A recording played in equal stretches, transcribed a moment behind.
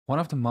One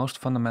of the most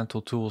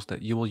fundamental tools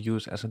that you will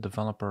use as a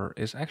developer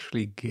is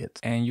actually Git.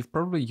 And you've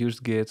probably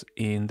used Git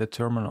in the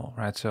terminal,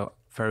 right? So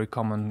very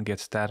common: git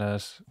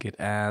status, git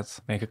add,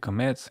 make a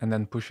commit, and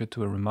then push it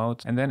to a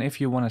remote. And then if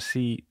you want to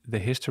see the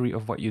history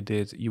of what you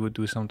did, you would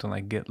do something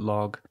like git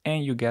log,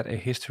 and you get a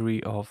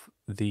history of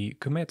the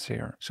commits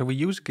here. So we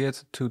use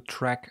Git to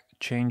track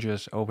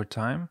changes over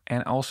time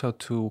and also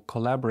to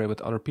collaborate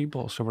with other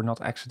people, so we're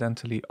not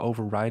accidentally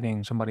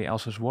overriding somebody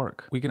else's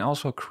work. We can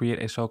also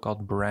create a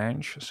so-called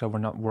branch, so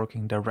we're not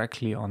working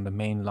directly on the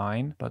main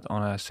line, but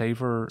on a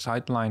safer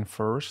side line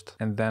first,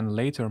 and then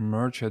later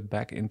merge it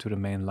back into the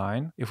main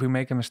line. If we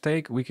make a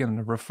mistake, we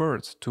can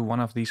revert to one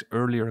of these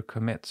earlier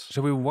commits.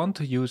 So we want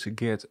to use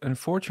Git.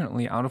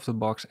 Unfortunately, out of the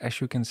box,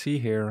 as you can see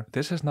here,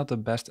 this is not the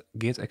best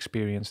Git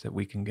experience that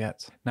we can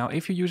get. Now,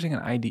 if you're using an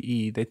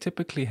IDE, they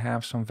typically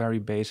have some very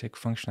basic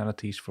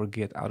functionalities for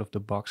Git out of the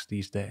box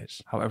these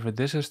days. However,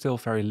 this is still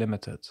very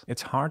limited.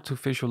 It's hard to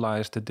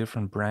visualize the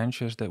different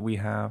branches that we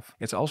have.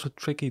 It's also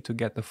tricky to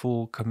get the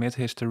full commit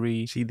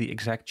history, see the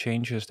exact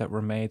changes that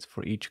were made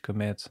for each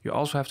commit. You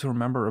also have to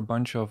remember a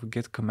bunch of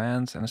Git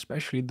commands, and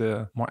especially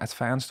the more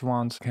advanced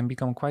ones can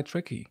become quite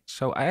tricky.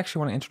 So I actually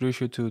want to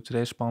introduce you to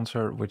today's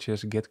sponsor, which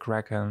is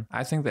GitKraken.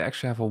 I think they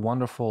actually have a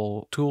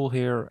wonderful tool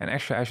here, and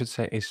actually I should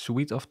say a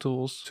suite of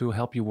tools to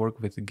help you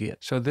work with Git.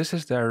 So this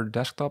is their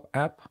desktop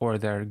app or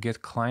their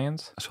Git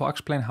client. So I'll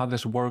explain how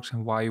this works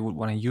and why you would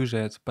want to use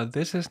it, but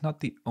this is not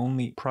the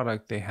only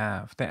product they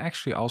have. They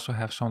actually also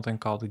have something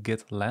called the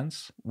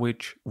GitLens,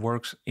 which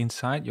works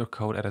inside your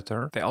code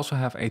editor. They also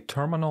have a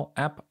terminal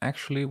app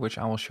actually, which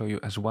I will show you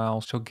as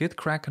well. So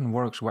GitKraken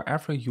works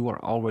wherever you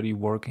are already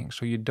working,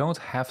 so you don't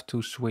have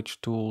to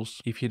switch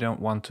tools if you don't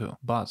want to.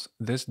 But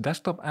this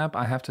desktop app,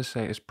 I have to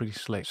say, is pretty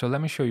slick. So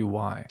let me show you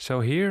why.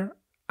 So here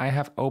I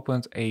have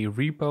opened a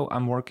repo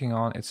I'm working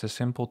on. It's a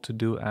simple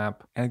to-do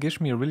app, and it gives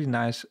me a really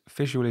nice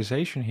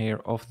visualization here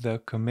of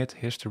the commit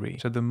history.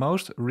 So the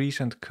most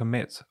recent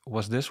commit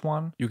was this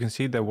one. You can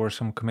see there were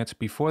some commits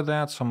before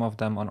that, some of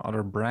them on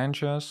other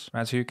branches,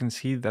 right? So you can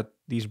see that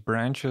these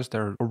branches,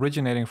 they're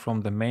originating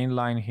from the main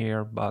line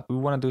here, but we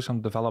want to do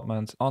some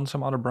development on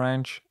some other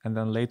branch and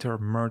then later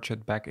merge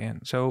it back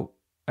in. So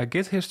a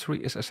Git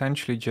history is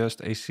essentially just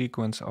a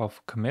sequence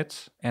of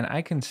commits, and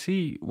I can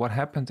see what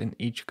happened in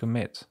each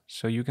commit.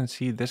 So you can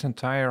see this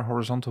entire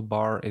horizontal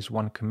bar is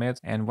one commit,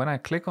 and when I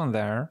click on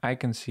there, I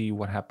can see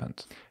what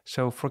happened.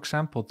 So for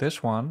example,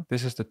 this one,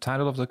 this is the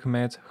title of the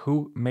commit,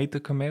 who made the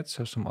commit,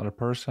 so some other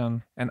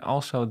person, and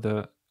also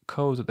the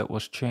code that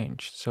was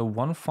changed. So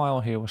one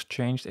file here was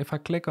changed. If I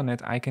click on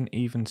it, I can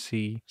even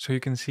see, so you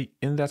can see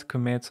in that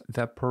commit,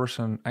 that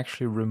person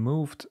actually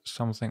removed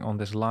something on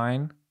this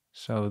line.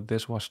 So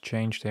this was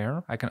changed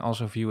there. I can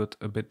also view it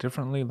a bit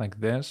differently like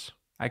this.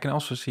 I can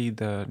also see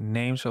the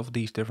names of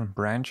these different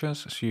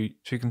branches. So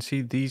you can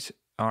see these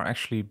are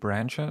actually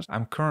branches.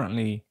 I'm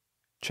currently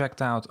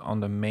checked out on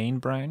the main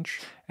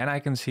branch, and I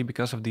can see,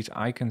 because of these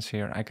icons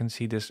here, I can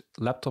see this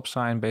laptop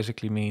sign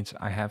basically means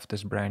I have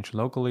this branch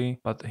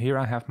locally, but here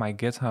I have my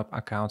GitHub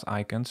account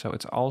icon, so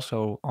it's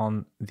also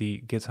on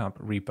the GitHub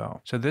repo.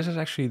 So this is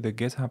actually the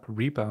GitHub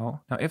repo.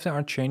 Now, if there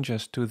are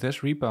changes to this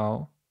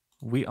repo,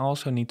 we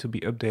also need to be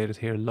updated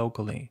here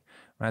locally,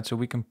 right? So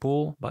we can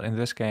pull, but in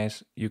this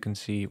case, you can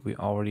see we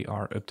already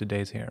are up to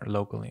date here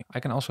locally.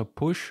 I can also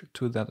push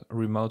to that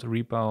remote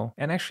repo,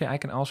 and actually I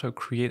can also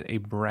create a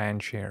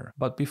branch here.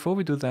 But before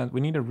we do that,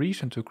 we need a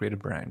reason to create a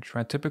branch,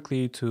 right?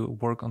 Typically to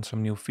work on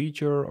some new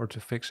feature or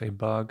to fix a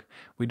bug.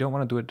 We don't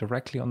want to do it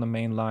directly on the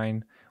main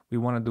line. We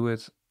want to do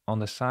it on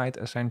the side,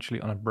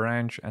 essentially on a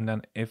branch, and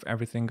then if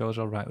everything goes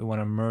all right, we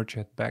want to merge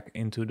it back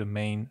into the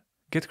main.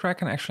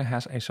 GitKraken actually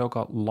has a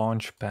so-called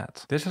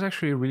Launchpad. This is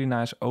actually a really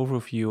nice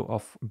overview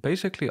of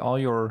basically all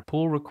your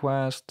pull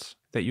requests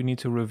that you need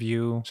to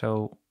review.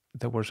 So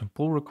there were some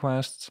pull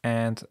requests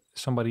and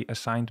somebody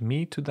assigned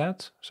me to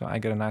that. So I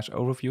get a nice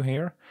overview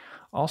here.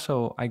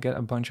 Also, I get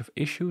a bunch of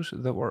issues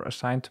that were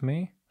assigned to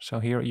me.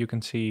 So here you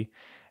can see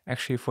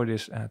actually for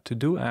this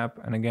to-do app,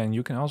 and again,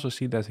 you can also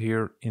see that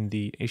here in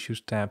the issues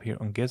tab here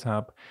on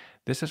GitHub,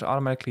 this is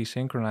automatically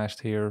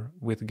synchronized here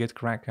with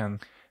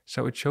GitKraken.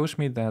 So it shows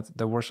me that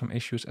there were some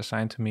issues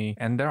assigned to me,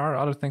 and there are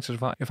other things as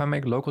well. If I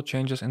make local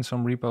changes in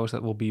some repos,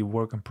 that will be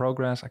work in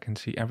progress. I can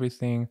see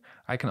everything.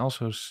 I can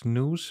also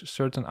snooze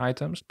certain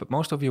items, but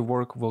most of your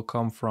work will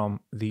come from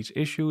these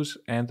issues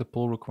and the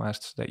pull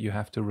requests that you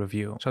have to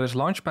review. So this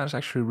Launchpad is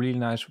actually a really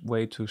nice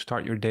way to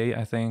start your day,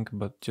 I think,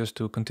 but just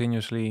to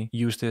continuously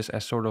use this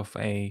as sort of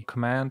a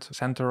command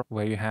center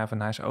where you have a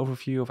nice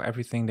overview of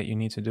everything that you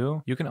need to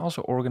do. You can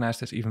also organize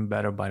this even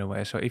better, by the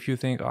way. So if you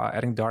think, oh,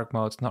 adding dark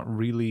mode is not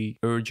really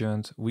urgent,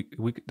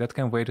 that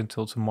can wait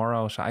until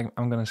tomorrow. So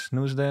I'm gonna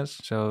snooze this.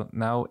 So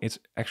now it's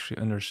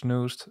actually under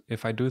snoozed.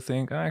 If I do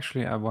think, oh,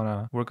 actually I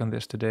wanna work on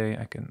this today,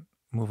 I can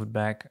move it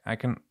back. I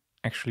can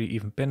actually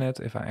even pin it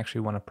if I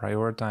actually want to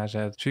prioritize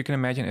it. So you can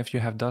imagine if you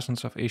have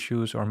dozens of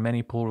issues or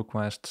many pull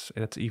requests,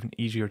 it's even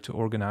easier to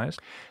organize.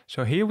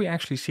 So here we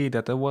actually see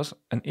that there was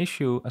an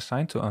issue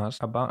assigned to us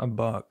about a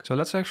bug. So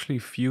let's actually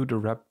view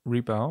the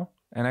repo.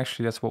 And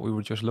actually that's what we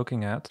were just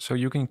looking at. So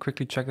you can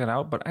quickly check that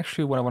out. But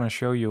actually what I want to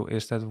show you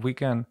is that we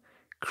can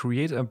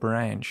create a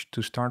branch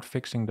to start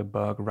fixing the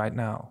bug right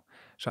now.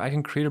 So I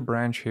can create a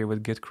branch here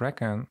with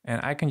GitKraken,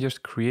 and I can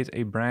just create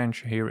a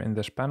branch here in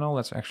this panel.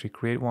 Let's actually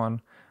create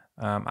one.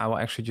 I will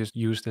actually just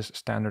use this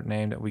standard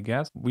name that we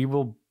get. We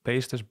will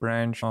base this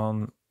branch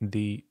on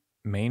the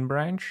main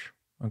branch.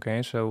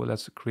 Okay, so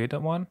let's create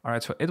that one. All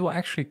right, so it will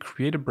actually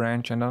create a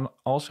branch and then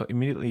also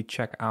immediately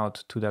check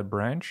out to that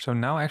branch. So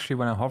now actually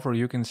when I hover,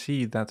 you can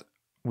see that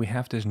we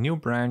have this new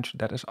branch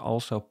that is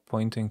also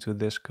pointing to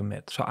this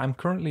commit. So I'm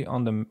currently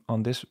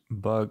on this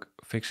bug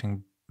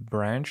fixing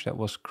branch that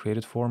was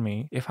created for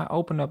me. If I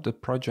open up the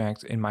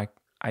project in my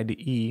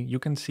IDE, you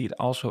can see it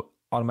also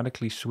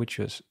automatically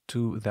switches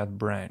to that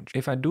branch.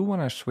 If I do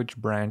want to switch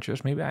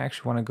branches, maybe I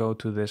actually want to go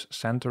to this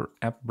center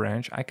app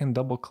branch, I can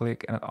double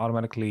click and it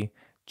automatically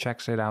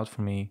checks it out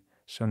for me.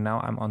 So now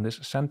I'm on this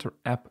center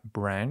app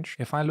branch.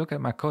 If I look at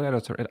my code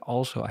editor, it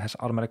also has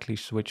automatically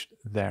switched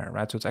there,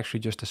 right? So it's actually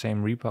just the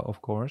same repo,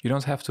 of course. You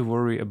don't have to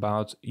worry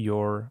about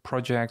your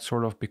project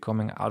sort of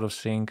becoming out of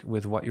sync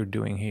with what you're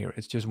doing here.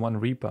 It's just one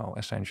repo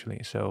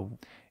essentially. So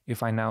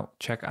if I now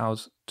check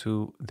out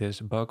to this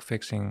bug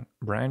fixing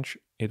branch,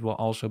 it will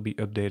also be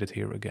updated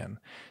here again.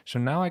 So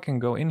now I can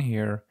go in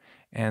here.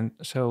 And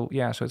so,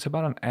 yeah, so it's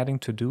about an adding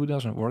to do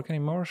doesn't work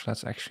anymore. So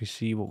let's actually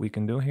see what we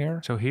can do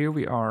here. So here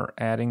we are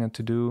adding a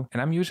to do,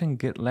 and I'm using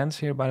GitLens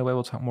here. By the way,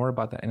 we'll talk more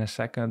about that in a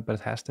second, but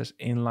it has this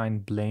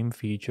inline blame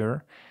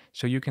feature.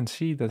 So you can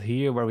see that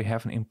here where we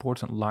have an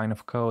important line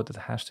of code that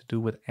has to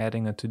do with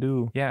adding a to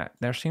do. Yeah,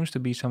 there seems to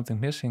be something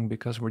missing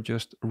because we're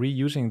just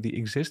reusing the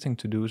existing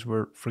to dos.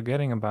 We're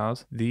forgetting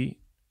about the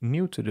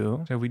new to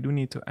do. So we do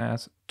need to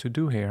add to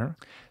do here.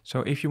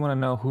 So if you want to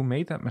know who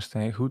made that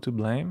mistake, who to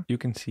blame, you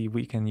can see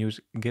we can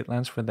use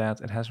GitLens for that.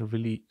 It has a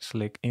really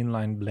slick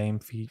inline blame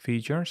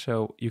feature.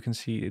 So you can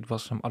see it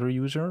was some other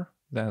user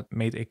that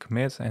made a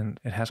commit and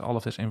it has all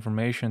of this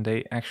information.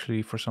 They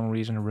actually, for some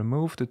reason,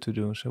 removed the to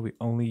do. So we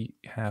only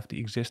have the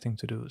existing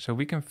to do. So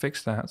we can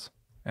fix that.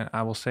 And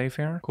I will save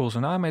here. Cool, so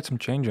now I made some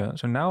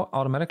changes. So now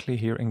automatically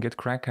here in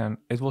GitKraken,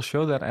 it will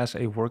show that as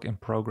a work in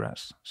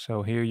progress.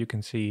 So here you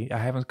can see I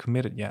haven't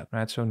committed yet,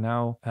 right? So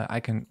now I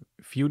can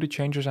view the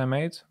changes I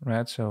made,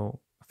 right?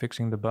 So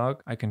fixing the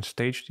bug, I can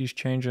stage these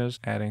changes,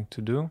 adding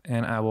to do,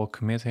 and I will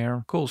commit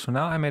here. Cool, so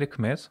now I made a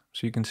commit.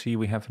 So you can see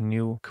we have a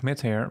new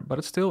commit here, but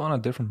it's still on a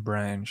different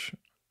branch.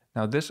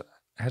 Now this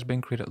has been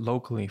created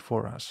locally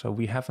for us. So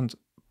we haven't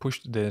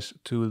pushed this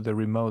to the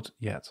remote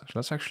yet. So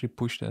let's actually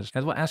push this.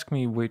 It will ask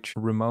me which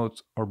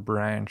remote or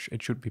branch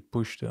it should be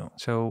pushed to.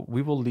 So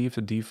we will leave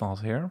the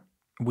default here.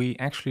 We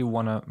actually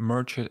want to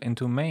merge it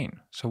into main.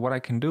 So what I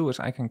can do is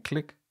I can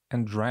click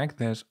and drag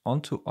this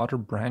onto other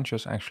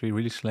branches, actually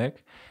really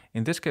slick.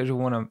 In this case, we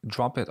want to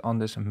drop it on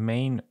this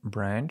main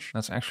branch.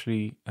 Let's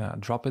actually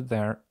drop it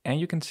there. And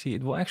you can see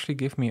it will actually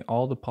give me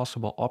all the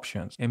possible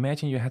options.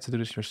 Imagine you had to do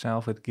this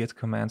yourself with Git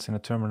commands in a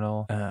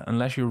terminal,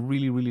 unless you're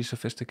really, really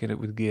sophisticated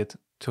with Git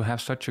to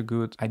have such a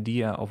good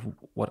idea of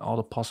what all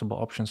the possible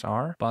options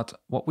are. But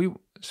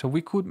so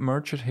we could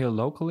merge it here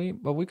locally,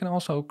 but we can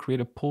also create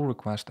a pull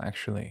request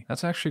actually.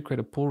 Let's actually create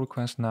a pull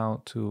request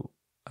now to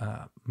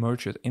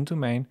merge it into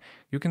main.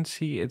 You can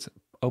see it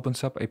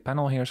opens up a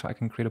panel here, so I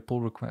can create a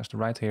pull request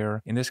right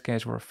here. In this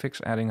case, we're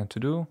fix adding a to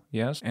do,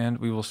 yes, and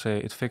we will say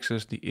it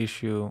fixes the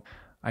issue.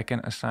 I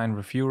can assign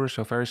reviewers,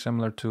 so very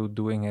similar to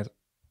doing it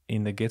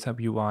in the GitHub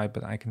UI,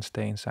 but I can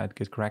stay inside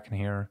GitKraken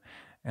here,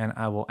 and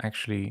I will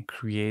actually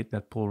create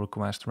that pull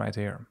request right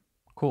here.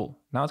 Cool,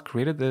 now it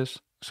created this.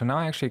 So now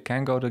I actually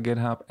can go to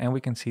GitHub and we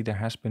can see there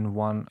has been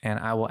one, and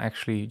I will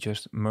actually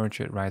just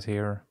merge it right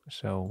here.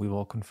 So we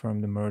will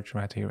confirm the merge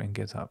right here in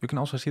GitHub. You can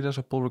also see there's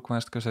a pull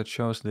request because it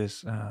shows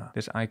this,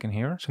 this icon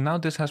here. So now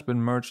this has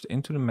been merged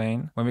into the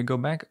main. When we go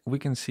back, we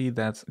can see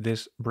that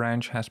this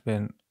branch has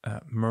been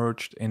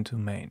merged into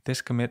main.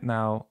 This commit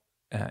now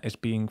is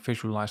being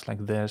visualized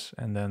like this,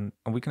 and then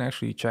we can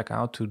actually check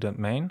out to that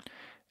main.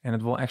 And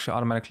it will actually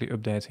automatically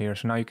update here.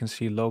 So now you can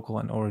see local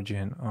and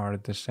origin are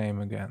the same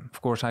again.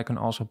 Of course, I can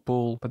also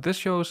pull, but this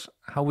shows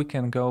how we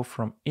can go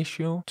from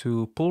issue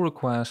to pull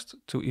request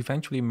to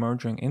eventually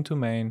merging into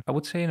main. I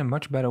would say in a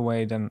much better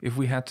way than if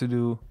we had to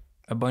do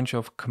a bunch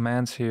of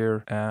commands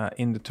here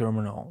in the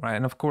terminal, right?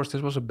 And of course,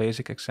 this was a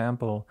basic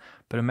example,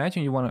 but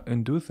imagine you want to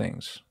undo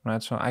things,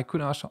 right? So I could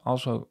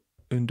also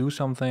undo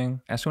something.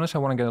 As soon as I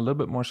want to get a little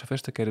bit more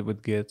sophisticated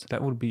with Git,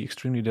 that would be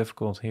extremely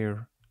difficult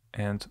here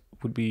and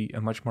would be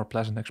a much more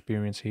pleasant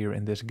experience here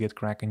in this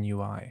GitKraken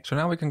UI. So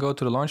now we can go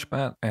to the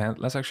Launchpad and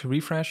let's actually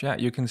refresh. Yeah,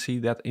 you can see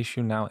that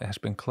issue now has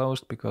been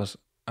closed because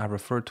I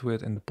referred to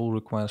it in the pull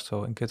request.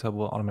 So in GitHub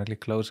will automatically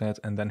close it.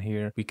 And then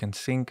here we can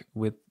sync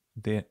with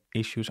the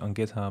issues on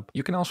GitHub.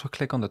 You can also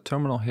click on the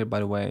terminal here, by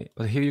the way,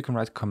 but here you can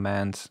write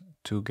commands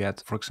to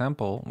get, for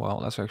example, well,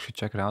 let's actually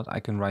check it out. I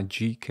can write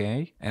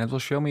GK and it will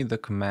show me the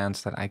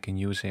commands that I can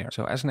use here.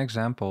 So as an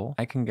example,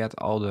 I can get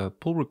all the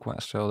pull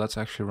requests. So let's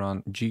actually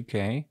run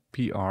GK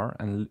PR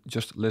and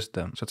just list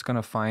them. So it's going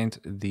to find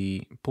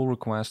the pull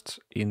requests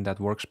in that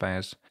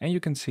workspace. And you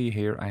can see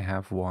here I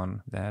have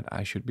one that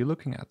I should be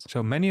looking at.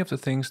 So many of the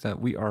things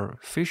that we are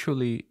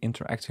visually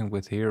interacting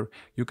with here,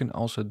 you can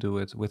also do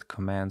it with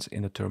commands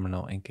in the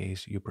terminal in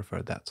case you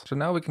prefer that. So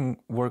now we can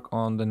work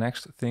on the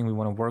next thing we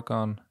want to work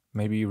on.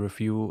 Maybe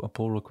review a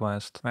pull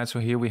request. Right, so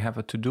here we have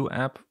a to-do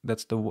app.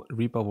 That's the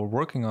repo we're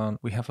working on.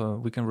 We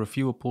can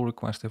review a pull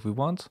request if we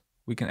want.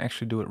 We can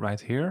actually do it right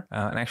here.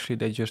 And actually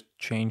they just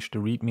changed the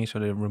README. So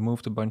they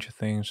removed a bunch of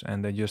things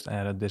and they just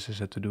added this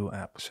is a to-do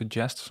app.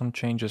 Suggest some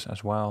changes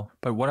as well.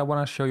 But what I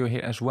want to show you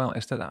here as well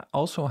is that I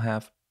also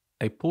have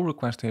a pull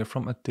request here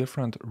from a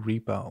different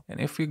repo. And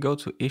if we go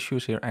to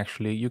issues here,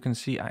 actually, you can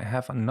see I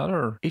have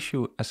another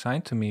issue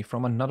assigned to me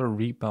from another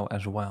repo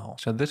as well.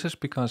 So this is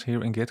because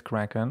here in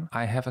GitKraken,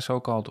 I have a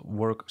so-called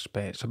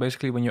workspace. So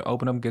basically when you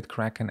open up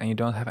GitKraken and you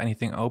don't have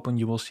anything open,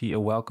 you will see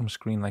a welcome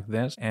screen like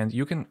this. And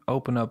you can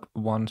open up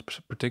one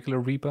particular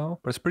repo,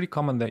 but it's pretty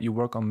common that you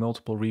work on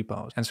multiple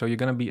repos. And so you're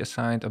going to be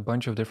assigned a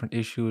bunch of different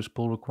issues,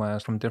 pull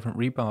requests from different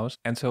repos.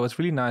 And so it's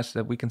really nice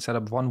that we can set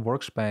up one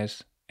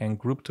workspace and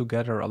group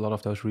together a lot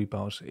of those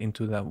repos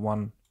into that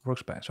one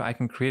workspace. So I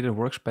can create a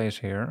workspace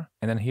here,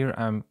 and then here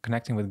I'm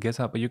connecting with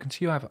GitHub, but you can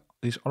see you have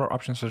these other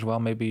options as well.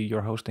 Maybe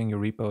you're hosting your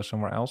repo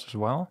somewhere else as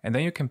well. And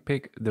then you can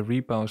pick the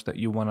repos that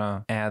you want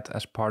to add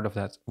as part of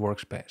that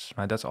workspace,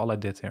 right? That's all I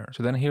did here.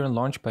 So then here in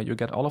Launchpad, you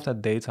get all of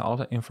that data, all of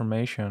that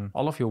information,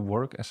 all of your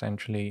work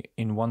essentially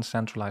in one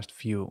centralized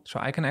view. So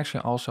I can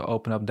actually also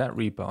open up that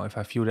repo. If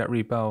I view that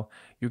repo,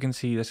 you can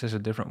see this is a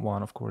different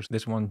one. Of course,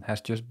 this one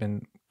has just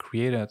been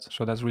created.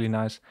 So that's really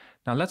nice.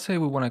 Now let's say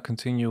we want to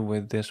continue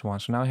with this one.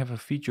 So now we have a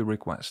feature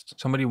request.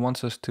 Somebody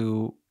wants us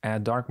to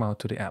add dark mode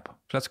to the app.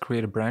 So let's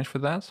create a branch for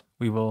that.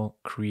 We will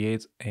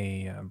create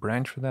a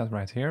branch for that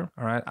right here.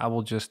 All right, I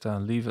will just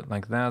leave it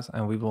like that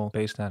and we will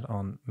paste that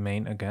on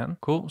main again.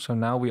 Cool, so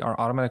now we are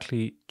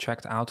automatically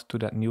checked out to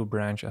that new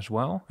branch as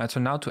well. And so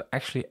now to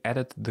actually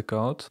edit the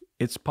code,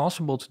 it's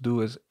possible to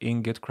do it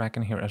in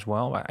GitKraken here as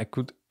well. I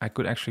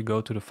could actually go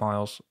to the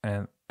files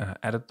and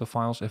edit the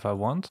files if I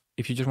want.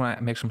 If you just want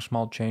to make some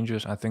small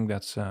changes, I think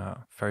that's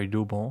very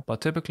doable.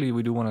 But typically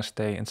we do want to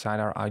stay inside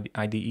our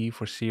IDE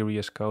for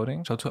serious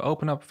coding. So to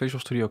open up Visual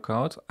Studio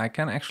Code, I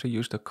can actually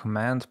use the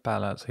command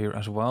palette here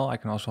as well. I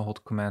can also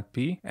hold Command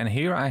P. And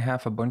here I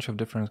have a bunch of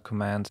different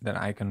commands that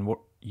I can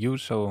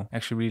use. So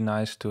actually really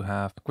nice to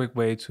have a quick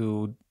way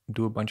to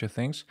do a bunch of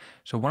things.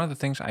 So one of the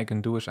things I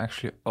can do is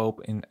actually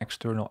open an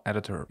external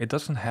editor. It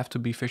doesn't have to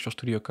be Visual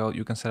Studio Code.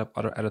 You can set up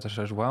other editors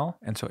as well.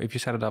 And so if you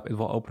set it up, it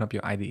will open up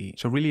your IDE.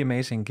 So really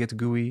amazing Git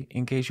GUI.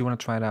 In case you want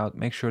to try it out,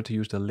 make sure to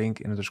use the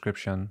link in the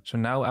description. So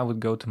now I would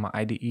go to my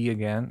IDE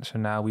again. So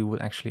now we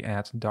would actually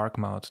add dark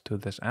mode to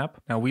this app.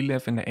 Now we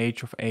live in the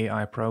age of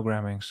AI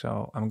programming.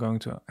 So I'm going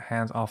to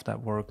hand off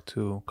that work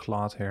to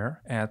Claude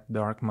here. Add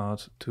dark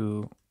mode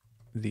to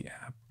the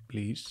app,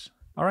 please.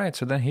 All right,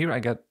 so then here I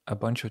get a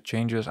bunch of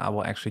changes I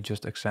will actually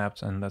just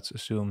accept, and let's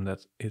assume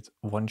that it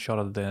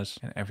one-shotted this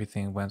and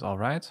everything went all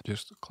right.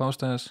 Just close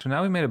this. So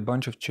now we made a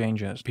bunch of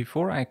changes.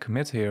 Before I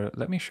commit here,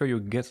 let me show you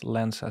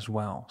GitLens as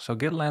well. So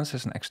GitLens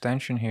is an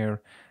extension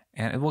here,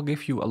 and it will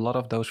give you a lot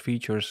of those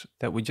features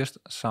that we just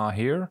saw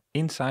here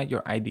inside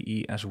your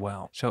IDE as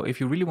well. So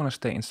if you really want to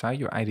stay inside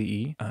your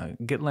IDE,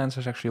 GitLens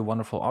is actually a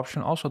wonderful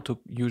option also to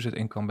use it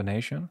in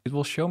combination. It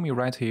will show me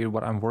right here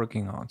what I'm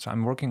working on. So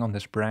I'm working on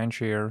this branch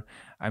here.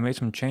 I made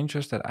some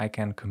changes that I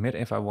can commit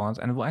if I want,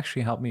 and it will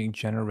actually help me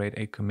generate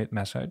a commit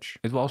message.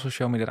 It will also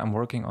show me that I'm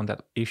working on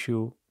that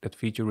issue, that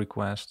feature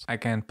request. I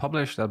can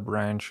publish that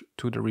branch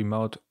to the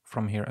remote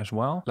from here as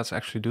well. Let's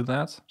actually do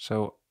that.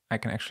 So I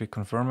can actually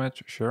confirm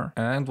it, sure.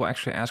 And it will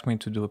actually ask me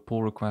to do a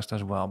pull request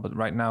as well, but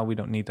right now we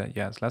don't need that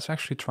yet. Let's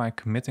actually try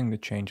committing the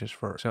changes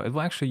first. So it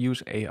will actually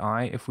use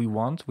AI if we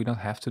want. We don't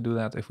have to do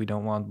that if we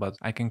don't want, but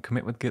I can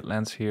commit with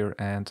GitLens here.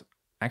 And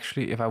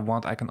actually, if I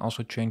want, I can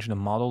also change the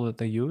model that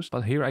they use.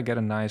 But here I get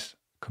a nice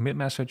commit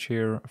message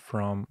here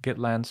from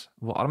GitLens.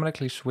 Will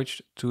automatically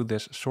switch to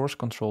this source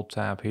control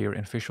tab here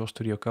in Visual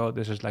Studio Code.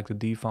 This is like the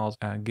default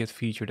Git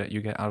feature that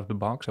you get out of the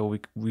box. So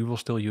we will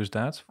still use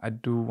that. I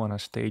do want to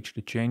stage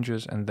the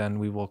changes and then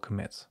we will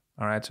commit.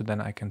 All right, so then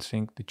I can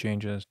sync the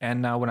changes.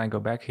 And now when I go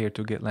back here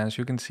to GitLens,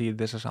 you can see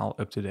this is all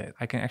up to date.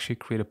 I can actually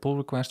create a pull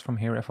request from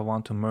here if I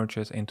want to merge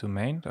it into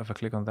main. So if I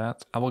click on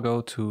that, I will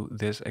go to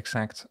this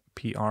exact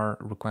PR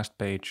request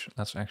page.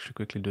 Let's actually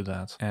quickly do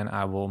that. And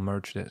I will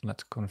merge this.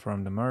 Let's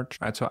confirm the merge.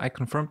 All right, so I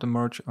confirmed the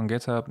merge on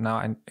GitHub.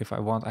 Now, if I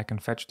want, I can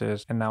fetch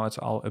this. And now it's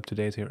all up to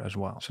date here as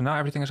well. So now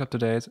everything is up to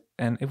date.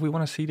 And if we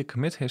want to see the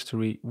commit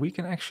history, we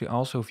can actually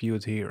also view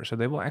it here. So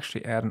they will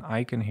actually add an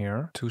icon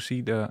here to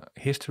see the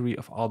history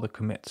of all the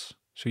commits.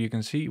 So you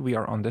can see we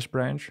are on this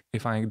branch.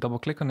 If I double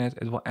click on it,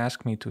 it will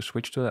ask me to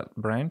switch to that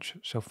branch.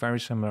 So very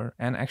similar.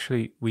 And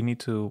actually we need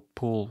to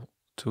pull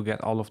to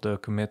get all of the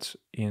commits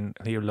in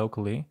here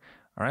locally.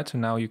 All right, so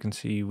now you can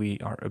see we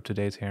are up to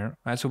date here.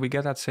 All right, so we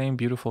get that same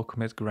beautiful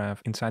commit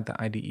graph inside the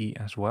IDE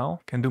as well.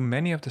 Can do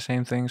many of the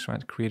same things,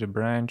 right? Create a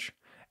branch.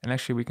 And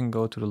actually we can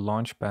go to the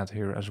Launchpad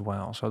here as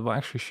well. So it will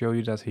actually show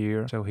you that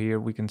here. So here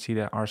we can see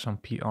there are some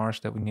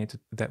PRs that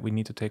we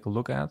need to take a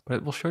look at, but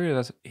it will show you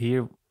that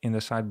here in the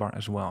sidebar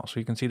as well. So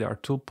you can see there are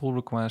 2 pull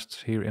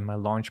requests here in my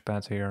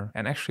Launchpad here.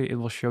 And actually it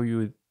will show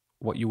you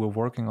what you were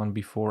working on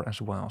before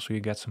as well. So you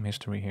get some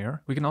history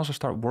here. We can also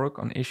start work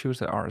on issues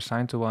that are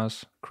assigned to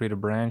us, create a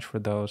branch for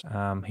those.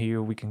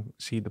 Here we can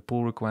see the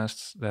pull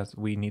requests that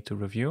we need to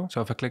review. So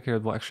if I click here,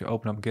 it will actually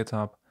open up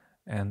GitHub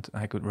and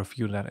I could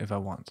review that if I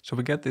want. So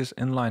we get this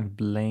inline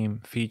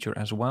blame feature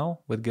as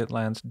well with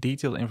GitLens,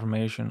 detailed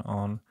information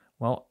on,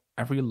 well,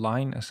 every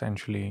line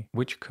essentially,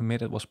 which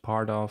commit it was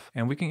part of.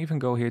 And we can even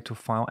go here to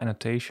file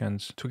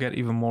annotations to get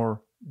even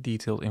more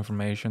detailed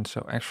information.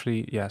 So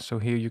actually, yeah, so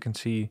here you can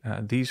see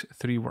these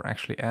 3 were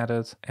actually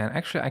added. And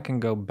actually I can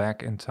go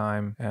back in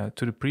time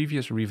to the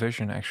previous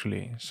revision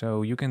actually.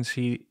 So you can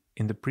see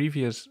in the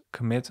previous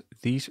commit,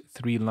 these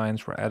 3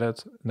 lines were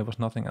added. There was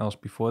nothing else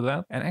before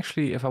that. And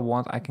actually, if I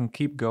want, I can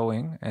keep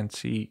going and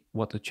see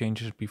what the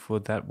changes before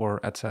that were,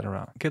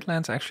 etc.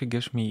 GitLens actually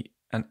gives me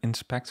an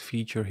inspect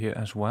feature here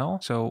as well.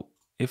 So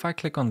if I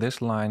click on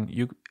this line,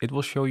 it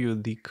will show you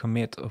the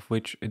commit of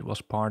which it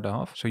was part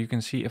of. So you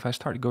can see if I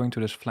start going to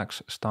this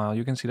flex style,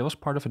 you can see that was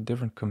part of a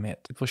different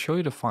commit. It will show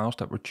you the files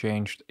that were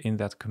changed in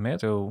that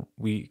commit. So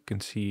we can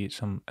see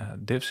some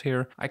diffs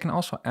here. I can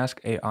also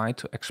ask AI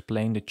to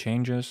explain the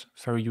changes.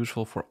 Very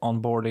useful for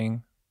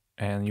onboarding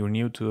and you're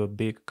new to a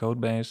big code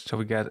base. So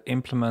we get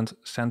implement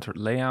centered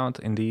layout.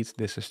 Indeed,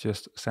 this is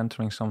just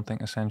centering something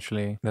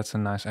essentially. That's a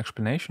nice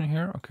explanation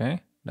here.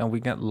 Okay. Then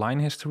we get line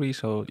history,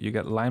 so you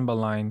get line by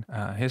line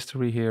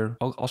history here.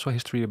 Also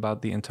history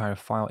about the entire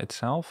file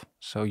itself.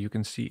 So you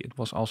can see it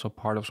was also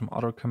part of some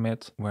other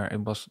commit where it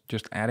was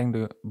just adding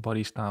the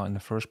body style in the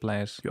first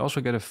place. You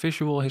also get a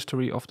visual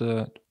history of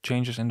the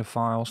changes in the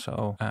file.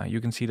 So you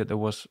can see that there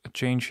was a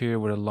change here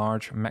with a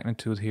large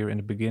magnitude here in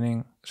the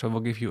beginning. So it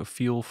will give you a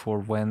feel for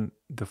when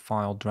the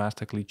file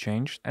drastically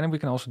changed. And then we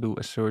can also do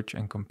a search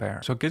and compare.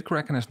 So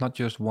GitKraken is not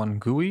just one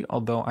GUI,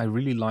 although I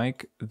really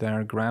like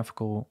their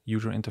graphical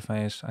user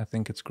interface. I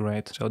think it's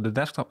great. So the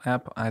desktop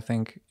app I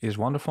think is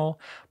wonderful.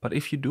 But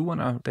if you do want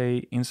to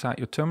stay inside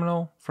your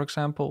terminal, for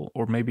example,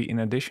 or maybe in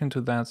addition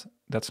to that,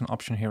 that's an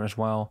option here as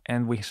well.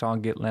 And we saw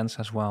GitLens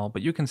as well.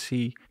 But you can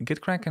see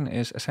GitKraken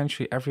is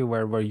essentially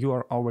everywhere where you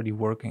are already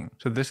working.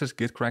 So this is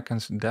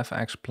GitKraken's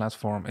DevEx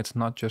platform. It's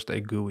not just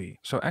a GUI.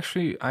 So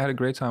actually, I had a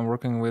great time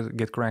working with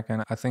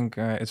GitKraken. I think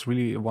it's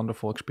really a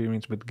wonderful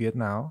experience with Git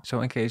now.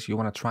 So in case you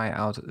want to try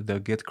out the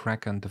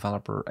GitKraken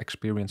developer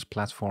experience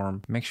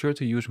platform, make sure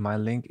to use my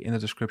link in the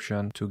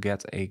description to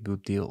get a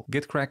good deal.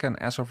 GitKraken,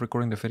 as of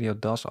recording the video,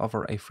 does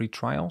offer a free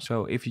trial.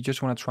 So if you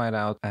just want to try it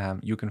out,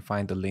 you can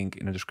find the link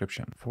in the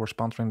description for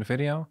sponsoring the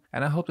video.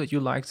 And I hope that you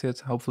liked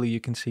it. Hopefully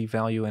you can see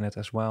value in it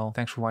as well.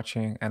 Thanks for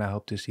watching and I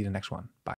hope to see you in the next one. Bye.